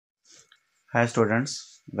Hi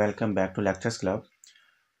students, welcome back to Lectures Club.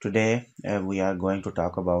 Today we are going to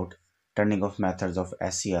talk about turning off methods of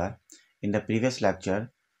SCR. In the previous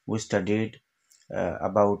lecture, we studied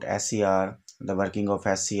about SCR, the working of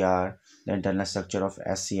SCR, the internal structure of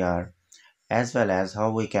SCR, as well as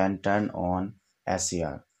how we can turn on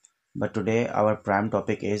SCR. But today our prime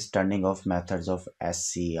topic is turning off methods of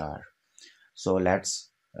SCR. So let's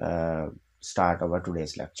start our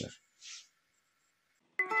today's lecture.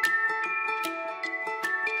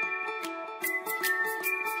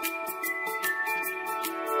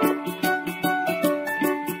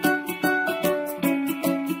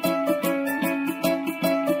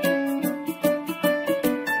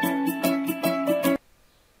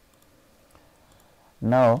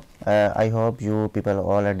 Now, I hope you people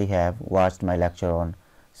already have watched my lecture on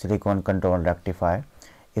silicon control rectifier.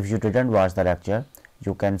 If you didn't watch the lecture,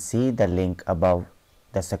 you can see the link above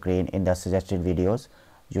the screen in the suggested videos.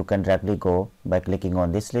 You can directly go by clicking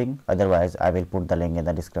on this link. Otherwise, I will put the link in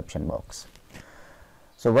the description box.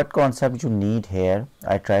 So, what concept you need here?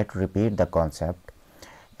 I try to repeat the concept.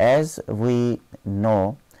 As we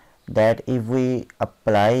know that if we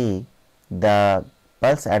apply the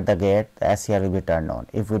pulse at the gate, the SCR will be turned on.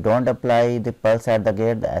 If we don't apply the pulse at the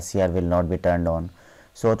gate, the SCR will not be turned on.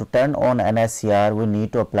 So, to turn on an SCR, we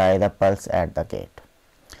need to apply the pulse at the gate.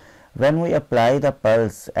 When we apply the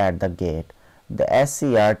pulse at the gate, the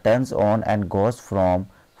SCR turns on and goes from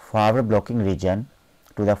forward blocking region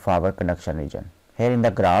to the forward conduction region. Here in the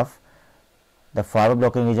graph, the forward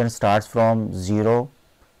blocking region starts from 0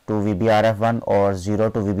 to VBRF1 or 0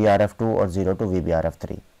 to VBRF2 or 0 to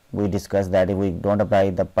VBRF3. We discussed that if we don't apply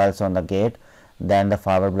the pulse on the gate, then the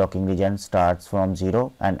forward blocking region starts from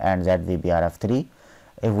 0 and ends at VBRF3.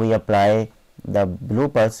 If we apply the blue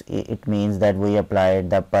pulse, it means that we applied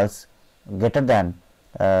the pulse greater than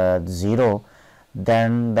 0,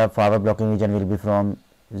 then the forward blocking region will be from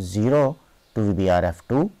 0 to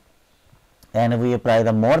VBRF2, and if we apply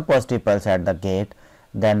the more positive pulse at the gate,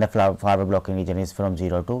 then the forward blocking region is from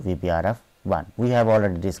 0 to VBRF1. We have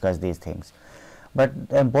already discussed these things. But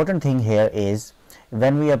the important thing here is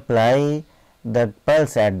when we apply the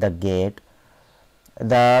pulse at the gate,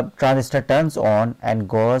 the transistor turns on and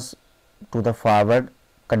goes to the forward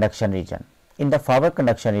conduction region. In the forward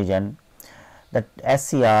conduction region, the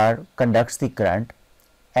SCR conducts the current,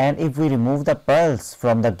 and if we remove the pulse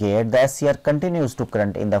from the gate, the SCR continues to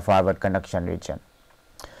current in the forward conduction region.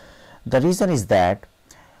 The reason is that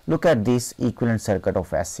look at this equivalent circuit of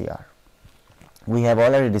SCR. We have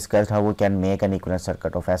already discussed how we can make an equivalent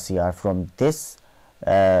circuit of SCR from this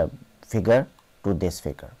figure to this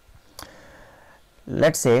figure.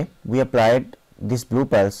 Let's say we applied this blue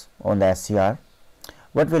pulse on the SCR.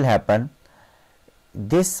 What will happen?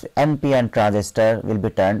 This NPN transistor will be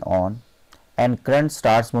turned on and current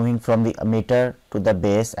starts moving from the emitter to the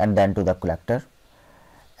base and then to the collector,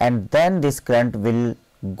 and then this current will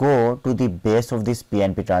go to the base of this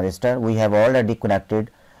PNP transistor. We have already connected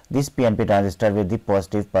this PNP transistor with the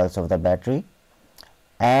positive pulse of the battery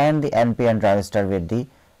and the NPN transistor with the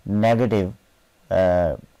negative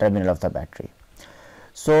terminal of the battery.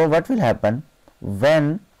 So, what will happen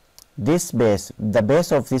when this base, the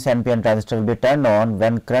base of this NPN transistor will be turned on,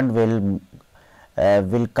 when current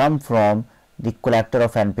will come from the collector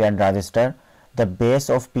of NPN transistor, the base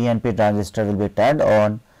of PNP transistor will be turned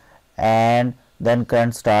on, and then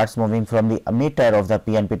current starts moving from the emitter of the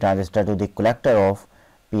PNP transistor to the collector of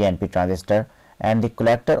PNP transistor, and the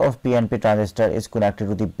collector of PNP transistor is connected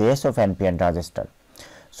to the base of NPN transistor.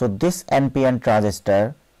 So, this NPN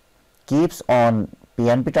transistor keeps on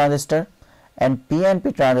PNP transistor and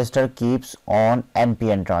PNP transistor keeps on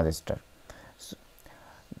NPN transistor. So,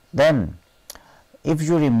 then if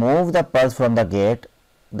you remove the pulse from the gate,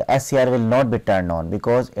 the SCR will not be turned on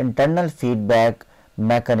because internal feedback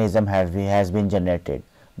mechanism has been generated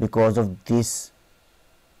because of this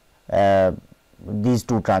these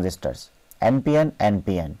two transistors, NPN and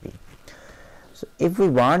PNP. So, if we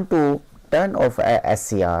want to turn off a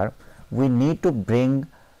SCR, we need to bring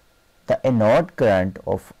the anode current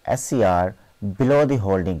of SCR below the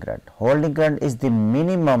holding current. Holding current is the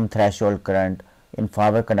minimum threshold current in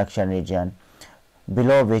forward conduction region,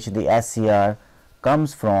 below which the SCR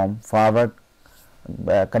comes from forward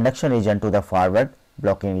conduction region to the forward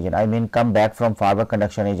blocking region. I mean, come back from forward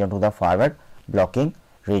conduction region to the forward blocking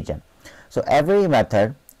region. So, every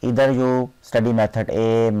method, either you study method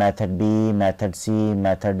A, method B, method C,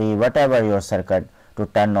 method D, whatever your circuit to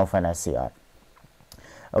turn off an SCR,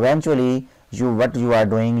 eventually what you are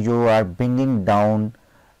doing, you are bringing down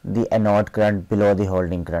the anode current below the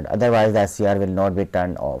holding current, otherwise the SCR will not be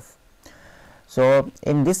turned off. So,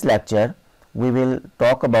 in this lecture we will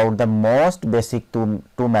talk about the most basic two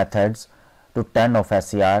methods to turn off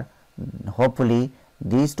SCR. Hopefully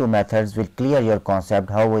these two methods will clear your concept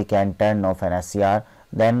how we can turn off an SCR.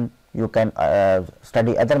 Then you can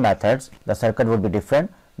study other methods. The circuit would be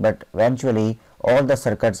different, but eventually all the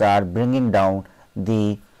circuits are bringing down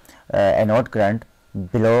the anode current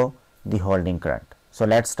below the holding current. So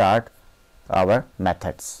let's start our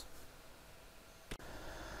methods.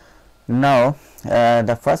 Now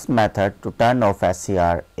the first method to turn off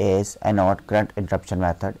SCR is anode current interruption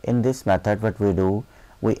method. In this method, what we do,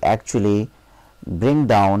 we actually bring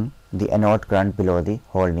down the anode current below the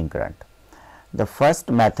holding current. The first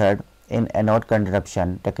method in anode current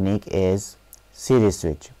interruption technique is series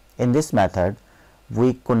switch. In this method,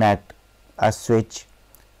 we connect a switch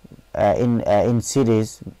in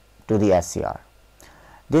series to the SCR.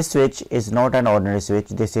 This switch is not an ordinary switch.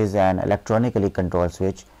 This is an electronically controlled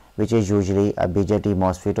switch, which is usually a BJT,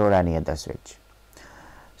 MOSFET or any other switch.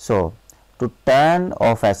 So to turn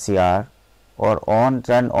off SCR or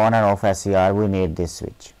turn on and off SCR, we need this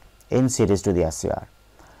switch in series to the SCR.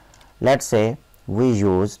 Let's say we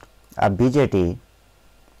used a BJT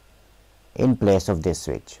in place of this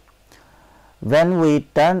switch. When we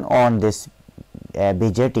turn on this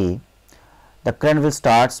BJT, the current will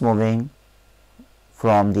start moving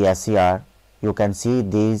from the SCR. You can see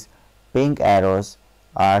these pink arrows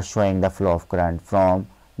are showing the flow of current from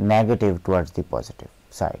negative towards the positive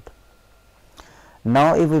side.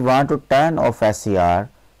 Now if we want to turn off SCR,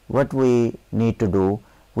 what we need to do,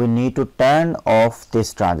 we need to turn off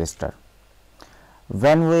this transistor.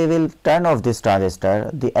 When we will turn off this transistor,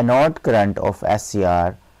 the anode current of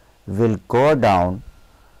SCR will go down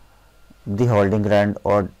the holding current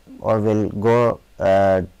or will go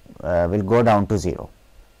down to 0.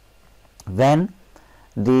 When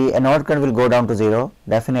the anode current will go down to 0,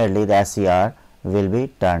 definitely the SCR will be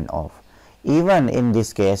turned off. Even in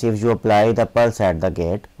this case, if you apply the pulse at the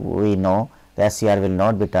gate, we know the SCR will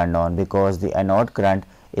not be turned on because the anode current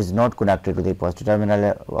is not connected to the positive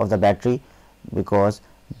terminal of the battery, because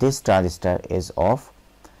this transistor is off.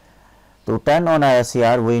 To turn on a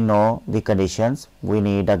SCR, we know the conditions. We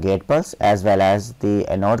need a gate pulse as well as the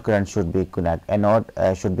anode current should be connected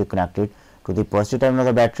to the positive terminal of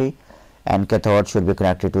the battery, and cathode should be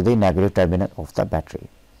connected to the negative terminal of the battery.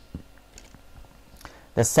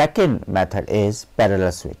 The second method is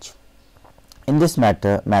parallel switch. In this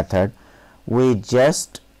method, we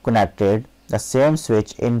just connected the same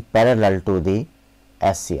switch in parallel to the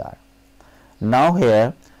SCR. Now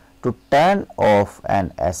here, to turn off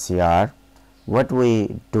an SCR, what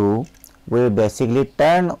we do, we basically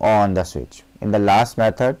turn on the switch. In the last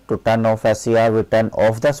method, to turn off SCR, we turn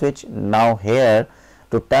off the switch. Now here,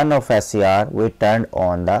 to turn off SCR, we turned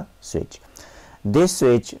on the switch. This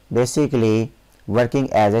switch basically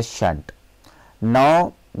working as a shunt.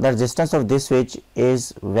 Now the resistance of this switch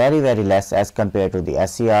is very less as compared to the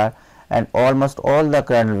SCR, and almost all the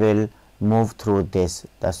current will move through the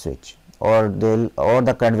switch, or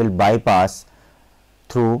the current will bypass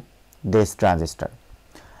through this transistor,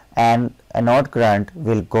 and anode current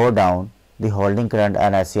will go down, the holding current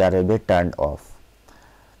and SCR will be turned off.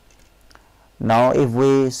 Now if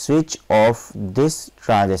we switch off this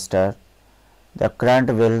transistor, the current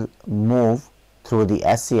will move through the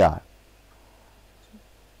SCR.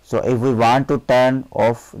 So if we want to turn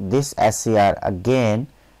off this SCR again,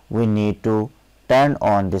 we need to turn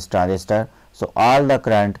on this transistor. So all the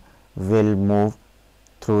current will move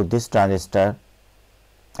through this transistor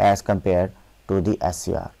as compared to the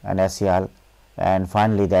SCR, and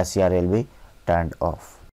finally the SCR will be turned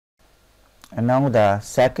off. And now the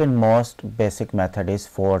second most basic method is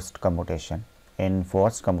forced commutation. In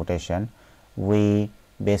forced commutation, we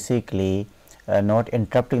basically not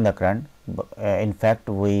interrupting the current, in fact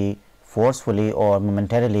we forcefully or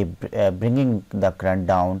momentarily bringing the current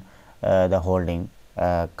down the holding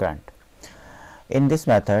current. In this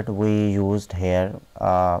method, we used here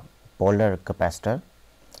a polar capacitor.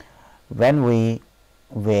 When we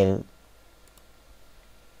will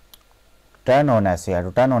turn on SCR,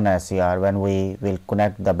 when we will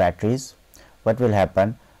connect the batteries, what will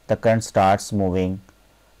happen? The current starts moving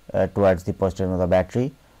towards the positive of the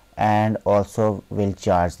battery and also will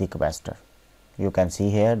charge the capacitor. You can see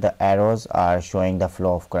here the arrows are showing the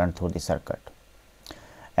flow of current through the circuit,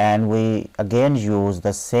 and we again use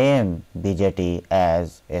the same BJT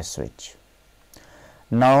as a switch.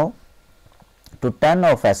 Now to turn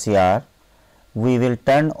off SCR, we will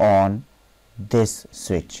turn on this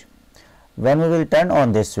switch. When we will turn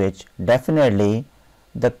on this switch, definitely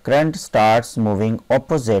the current starts moving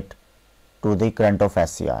opposite to the current of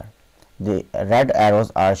SCR. The red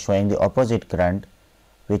arrows are showing the opposite current,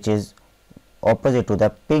 which is opposite to the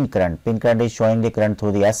pink current. Pink current is showing the current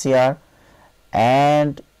through the SCR,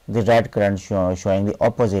 and the red current showing the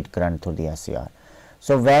opposite current through the SCR.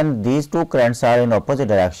 So when these two currents are in opposite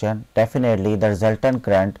direction, definitely the resultant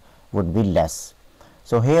current would be less.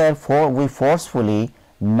 So here we forcefully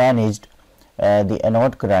managed the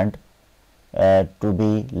anode current to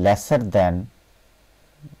be lesser than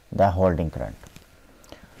the holding current.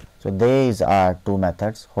 So these are two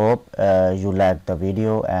methods. Hope you liked the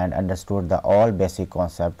video and understood the all basic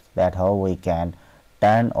concepts that how we can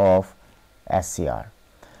turn off SCR.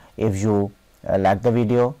 If you like the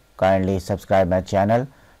video, kindly subscribe my channel,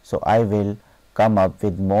 so I will come up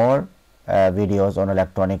with more videos on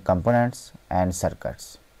electronic components and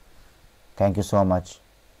circuits. Thank you so much.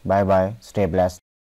 Bye bye. Stay blessed.